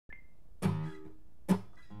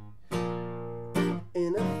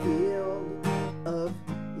in a field of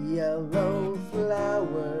yellow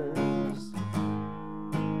flowers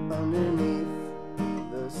underneath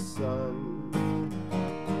the sun.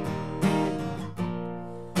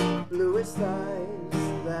 Bluest eyes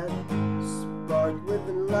that spark with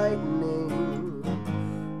lightning,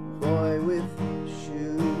 boy with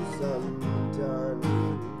shoes undone.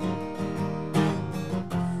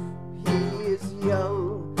 He is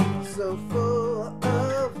young, so full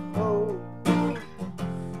of hope,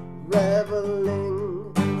 reveling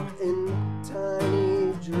in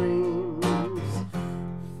tiny dreams,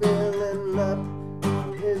 filling up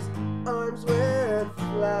his arms with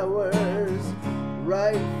flowers,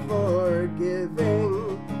 ripe for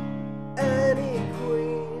giving any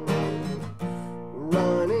queen,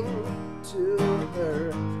 running to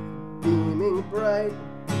her, beaming bright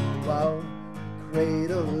while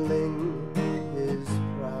cradling his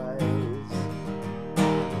prize.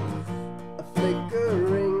 A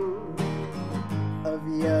flickering of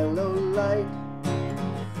yellow light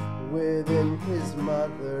within his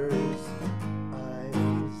mother's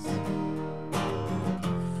eyes.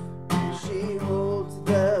 She holds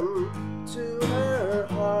them to her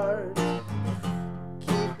heart,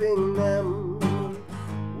 keeping them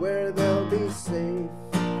where they'll be safe,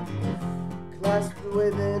 clasped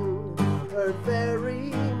within her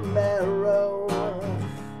very marrow.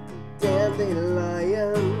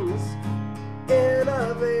 Dandelions in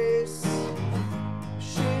a vase.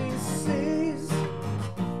 She sees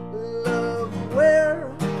love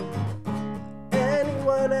where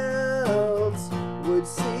anyone else would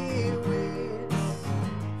see weeds.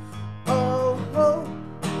 All hope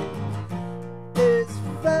is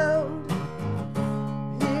found.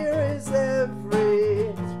 Here is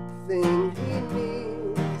everything he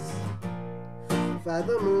needs.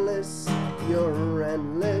 Fathomless, your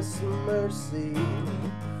endless mercy,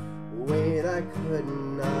 weight I could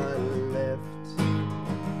not lift.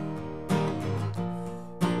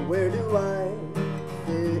 Where do I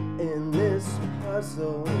fit in this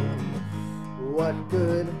puzzle? What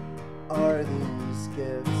good are these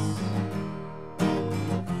gifts?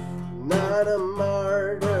 Not a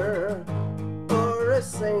martyr or a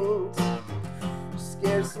saint,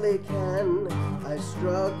 scarcely can I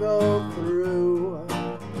struggle through.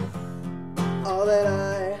 All that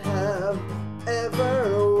I have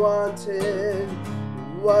ever wanted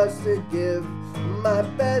was to give my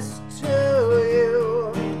best to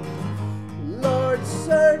you. Lord,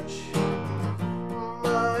 search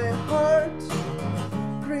my heart,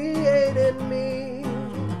 create in me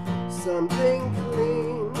something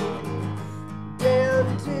clean.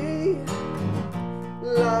 Dandelions,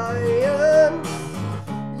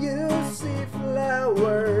 you see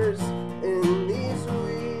flowers in these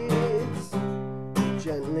weeds,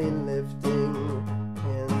 gently lifting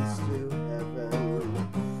hands to heaven,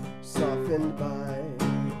 softened by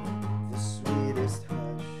the sweetest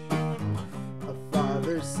hush. A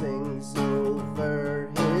father sings over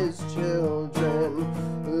his children,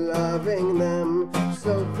 loving them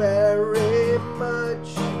so very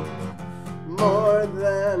much, more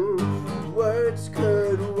than words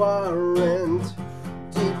could warrant,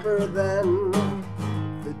 deeper than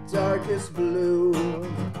the darkest blue,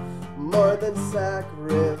 more than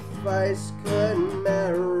sacrifice could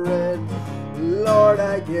merit. Lord,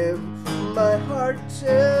 I give my heart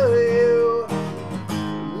to you.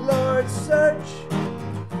 Lord, search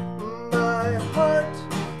my heart,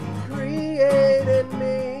 create in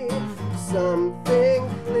me something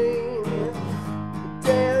clean.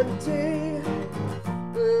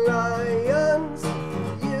 Dandelions,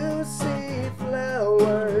 you see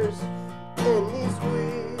flowers in these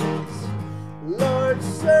weeds. Lord,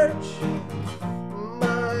 search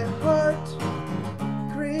my heart,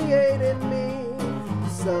 create in me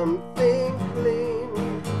something clean.